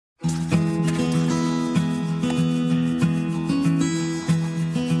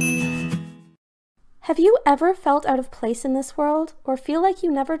Have you ever felt out of place in this world, or feel like you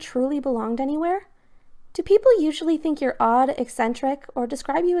never truly belonged anywhere? Do people usually think you're odd, eccentric, or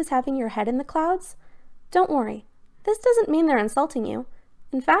describe you as having your head in the clouds? Don't worry. This doesn't mean they're insulting you.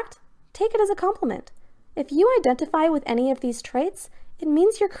 In fact, take it as a compliment. If you identify with any of these traits, it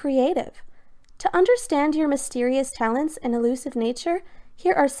means you're creative. To understand your mysterious talents and elusive nature,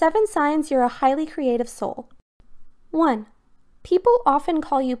 here are 7 signs you're a highly creative soul. 1. People often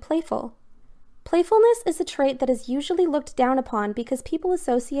call you playful. Playfulness is a trait that is usually looked down upon because people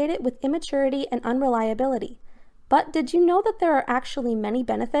associate it with immaturity and unreliability. But did you know that there are actually many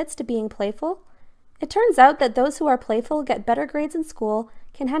benefits to being playful? It turns out that those who are playful get better grades in school,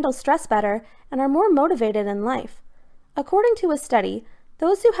 can handle stress better, and are more motivated in life. According to a study,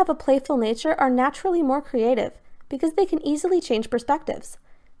 those who have a playful nature are naturally more creative because they can easily change perspectives.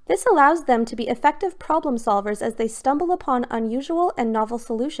 This allows them to be effective problem solvers as they stumble upon unusual and novel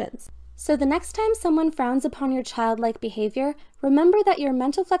solutions. So the next time someone frowns upon your childlike behavior, remember that your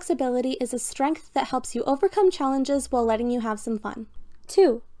mental flexibility is a strength that helps you overcome challenges while letting you have some fun.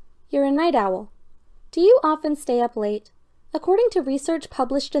 2. You're a night owl. Do you often stay up late? According to research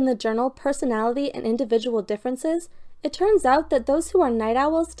published in the journal Personality and Individual Differences, it turns out that those who are night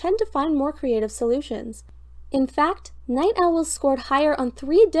owls tend to find more creative solutions. In fact, night owls scored higher on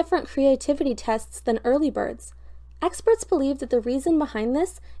 3 different creativity tests than early birds. Experts believe that the reason behind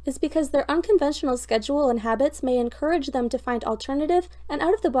this is because their unconventional schedule and habits may encourage them to find alternative and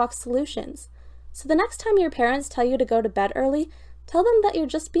out-of-the-box solutions. So the next time your parents tell you to go to bed early, tell them that you're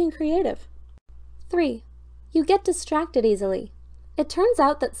just being creative. 3. You get distracted easily. It turns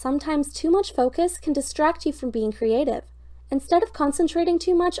out that sometimes too much focus can distract you from being creative. Instead of concentrating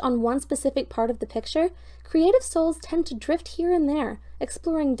too much on one specific part of the picture, creative souls tend to drift here and there,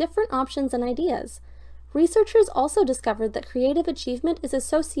 exploring different options and ideas. Researchers also discovered that creative achievement is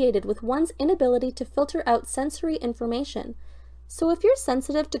associated with one's inability to filter out sensory information. So if you're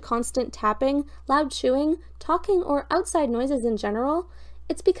sensitive to constant tapping, loud chewing, talking, or outside noises in general,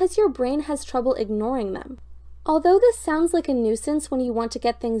 it's because your brain has trouble ignoring them. Although this sounds like a nuisance when you want to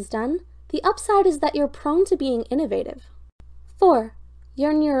get things done, the upside is that you're prone to being innovative. 4.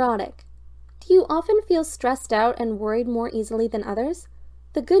 You're neurotic. Do you often feel stressed out and worried more easily than others?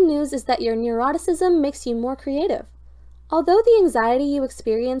 The good news is that your neuroticism makes you more creative. Although the anxiety you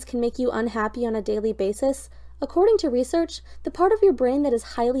experience can make you unhappy on a daily basis, according to research, the part of your brain that is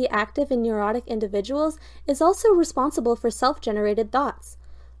highly active in neurotic individuals is also responsible for self-generated thoughts.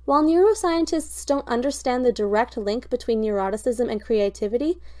 While neuroscientists don't understand the direct link between neuroticism and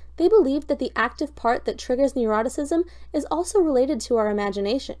creativity, they believe that the active part that triggers neuroticism is also related to our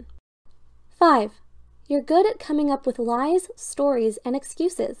imagination. 5. You're good at coming up with lies, stories, and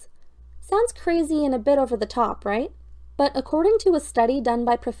excuses. Sounds crazy and a bit over the top, right? But according to a study done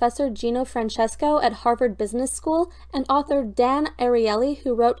by Professor Gino Francesco at Harvard Business School and author Dan Ariely,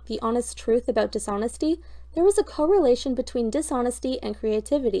 who wrote The Honest Truth About Dishonesty, there was a correlation between dishonesty and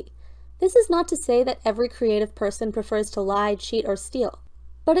creativity. This is not to say that every creative person prefers to lie, cheat, or steal,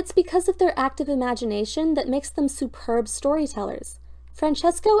 but it's because of their active imagination that makes them superb storytellers.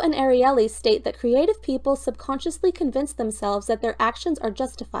 Francesco and Ariely state that creative people subconsciously convince themselves that their actions are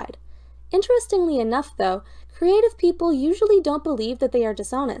justified. Interestingly enough, though, creative people usually don't believe that they are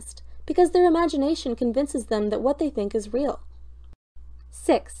dishonest, because their imagination convinces them that what they think is real.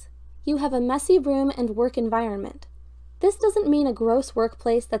 6. You have a messy room and work environment. This doesn't mean a gross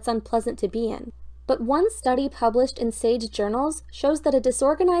workplace that's unpleasant to be in, but one study published in Sage Journals shows that a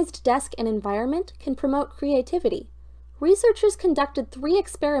disorganized desk and environment can promote creativity. Researchers conducted 3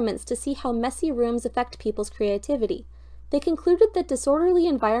 experiments to see how messy rooms affect people's creativity. They concluded that disorderly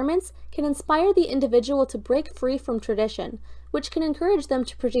environments can inspire the individual to break free from tradition, which can encourage them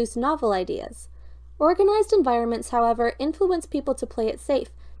to produce novel ideas. Organized environments, however, influence people to play it safe,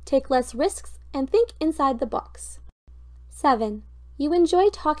 take less risks, and think inside the box. 7. You enjoy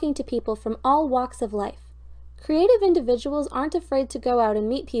talking to people from all walks of life. Creative individuals aren't afraid to go out and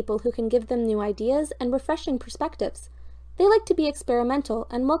meet people who can give them new ideas and refreshing perspectives. They like to be experimental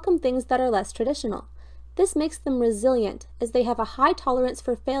and welcome things that are less traditional. This makes them resilient, as they have a high tolerance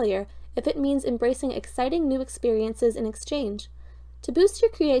for failure if it means embracing exciting new experiences in exchange. To boost your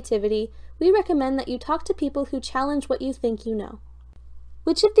creativity, we recommend that you talk to people who challenge what you think you know.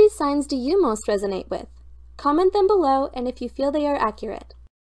 Which of these signs do you most resonate with? Comment them below, and if you feel they are accurate.